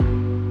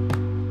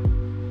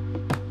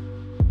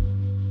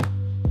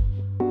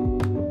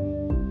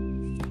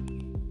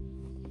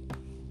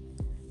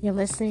You're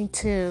listening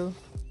to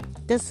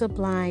the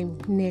SUBLIME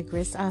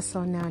NIGGRESS,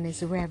 also known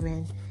as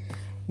REVEREND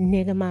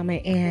Nigga Mama,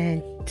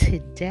 and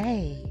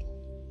today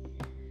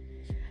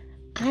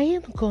I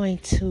am going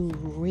to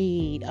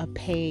read a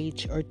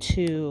page or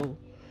two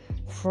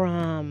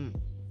from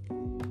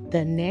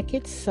The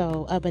Naked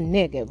Soul of a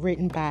Nigga,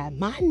 written by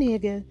my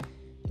nigga,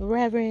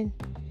 Reverend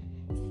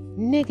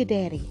Nigga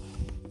Daddy.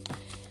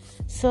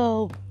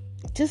 So,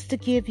 just to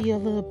give you a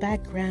little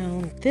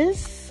background,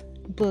 this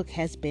book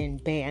has been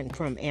banned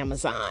from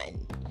Amazon.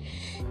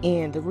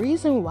 And the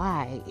reason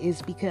why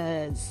is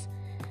because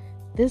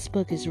this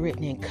book is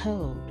written in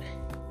code.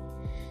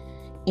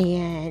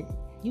 And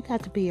you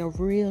got to be a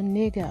real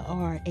nigga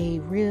or a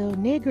real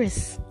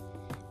niggress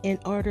in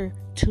order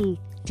to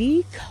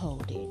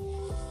decode it.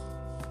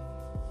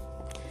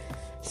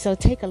 So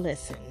take a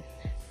listen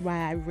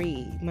while I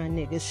read my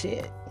nigga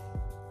shit.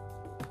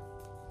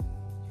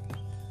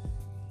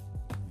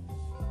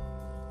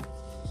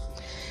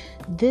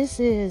 This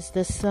is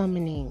the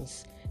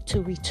summonings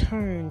to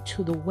return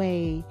to the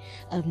way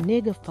of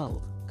nigga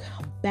folk,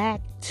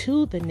 back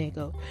to the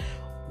nigga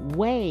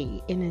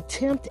way, in an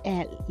attempt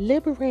at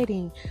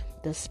liberating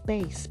the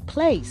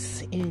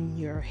place in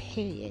your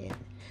head.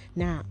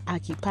 Now,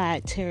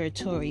 occupied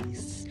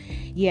territories,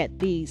 yet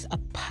these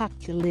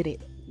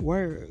apocalyptic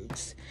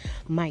words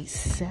might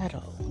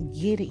settle,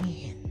 get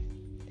in,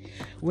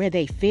 where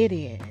they fit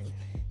in,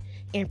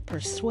 and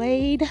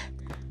persuade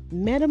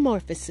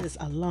metamorphosis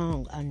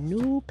along a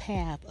new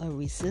path of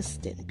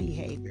resistant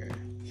behavior.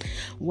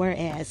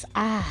 Whereas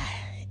I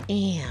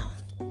am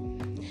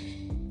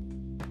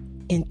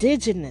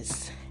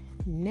indigenous,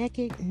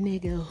 naked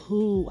nigga,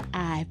 who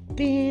I've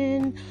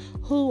been,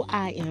 who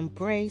I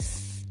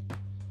embrace,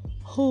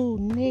 who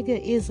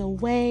nigga is a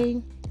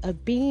way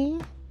of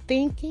being,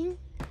 thinking,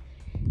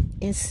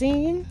 and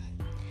seeing,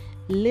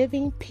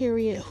 living,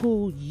 period,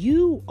 who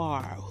you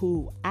are,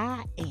 who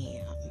I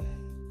am,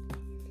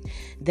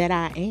 that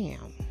I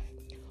am,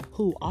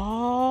 who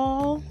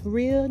all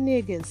real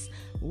niggas,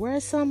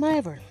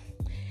 wheresoever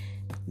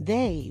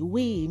they,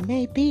 we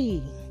may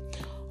be,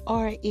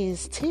 or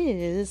is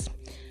 'tis,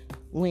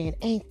 when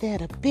ain't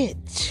that a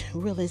bitch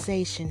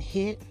realization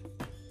hit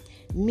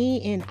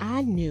me, and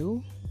I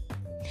knew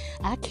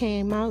I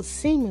came out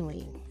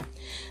seemingly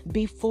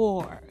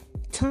before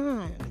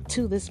time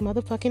to this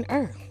motherfucking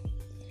earth.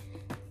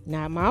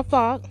 Not my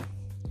fault,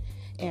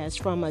 as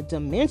from a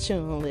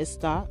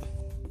dimensionalist thought,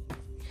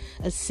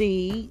 a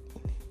seed,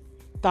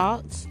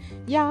 thoughts.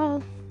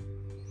 Y'all,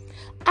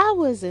 I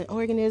was an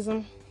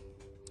organism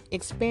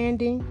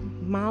expanding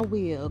my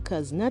will,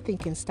 because nothing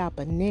can stop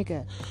a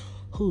nigga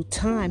who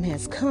time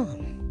has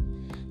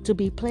come to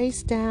be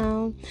placed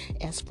down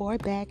as far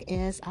back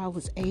as I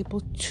was able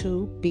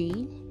to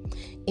be.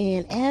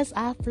 And as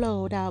I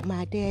flowed out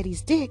my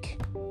daddy's dick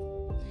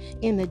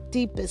in the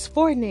deepest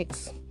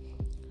fornix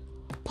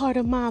part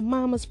of my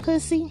mama's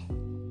pussy,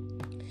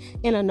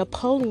 in a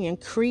Napoleon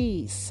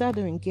Creed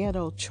Southern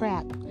ghetto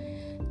trap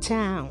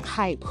town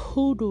hype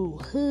hoodoo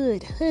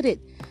hooded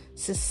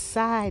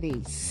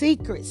society,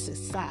 secret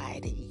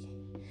society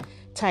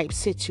type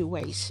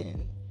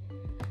situation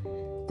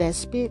that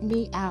spit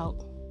me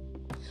out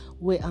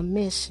with a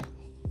mission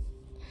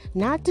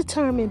not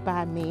determined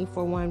by me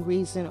for one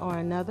reason or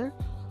another,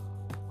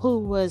 who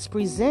was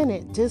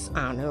presented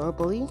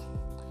dishonorably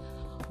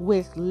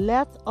with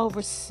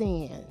leftover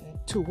sin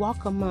to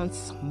walk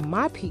amongst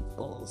my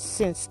people,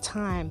 since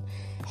time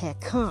had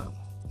come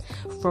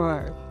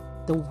for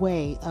the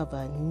way of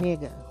a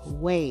nigga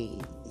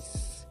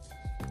ways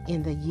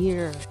in the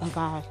year of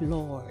our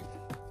Lord,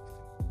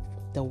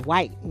 the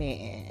white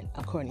man,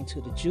 according to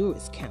the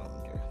Jewish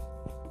calendar.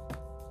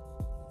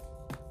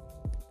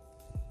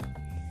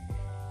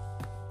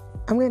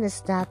 I'm going to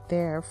stop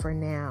there for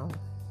now,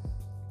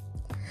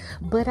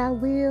 but I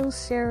will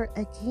share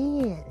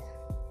again.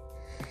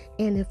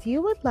 And if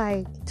you would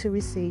like to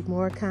receive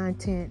more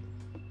content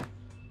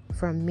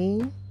from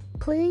me,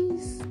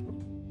 please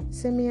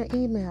send me an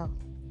email.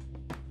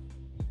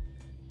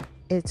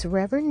 It's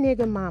Reverend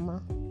Nigga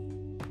Mama,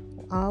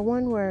 all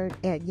one word,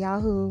 at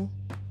yahoo.com.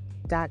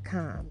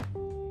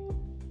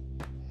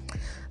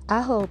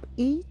 I hope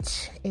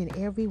each and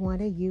every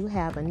one of you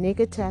have a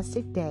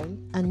nigga-tastic day,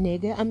 a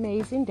nigga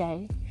amazing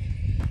day,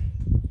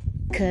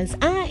 because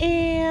I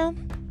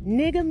am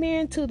nigga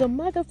man to the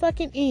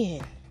motherfucking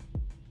end.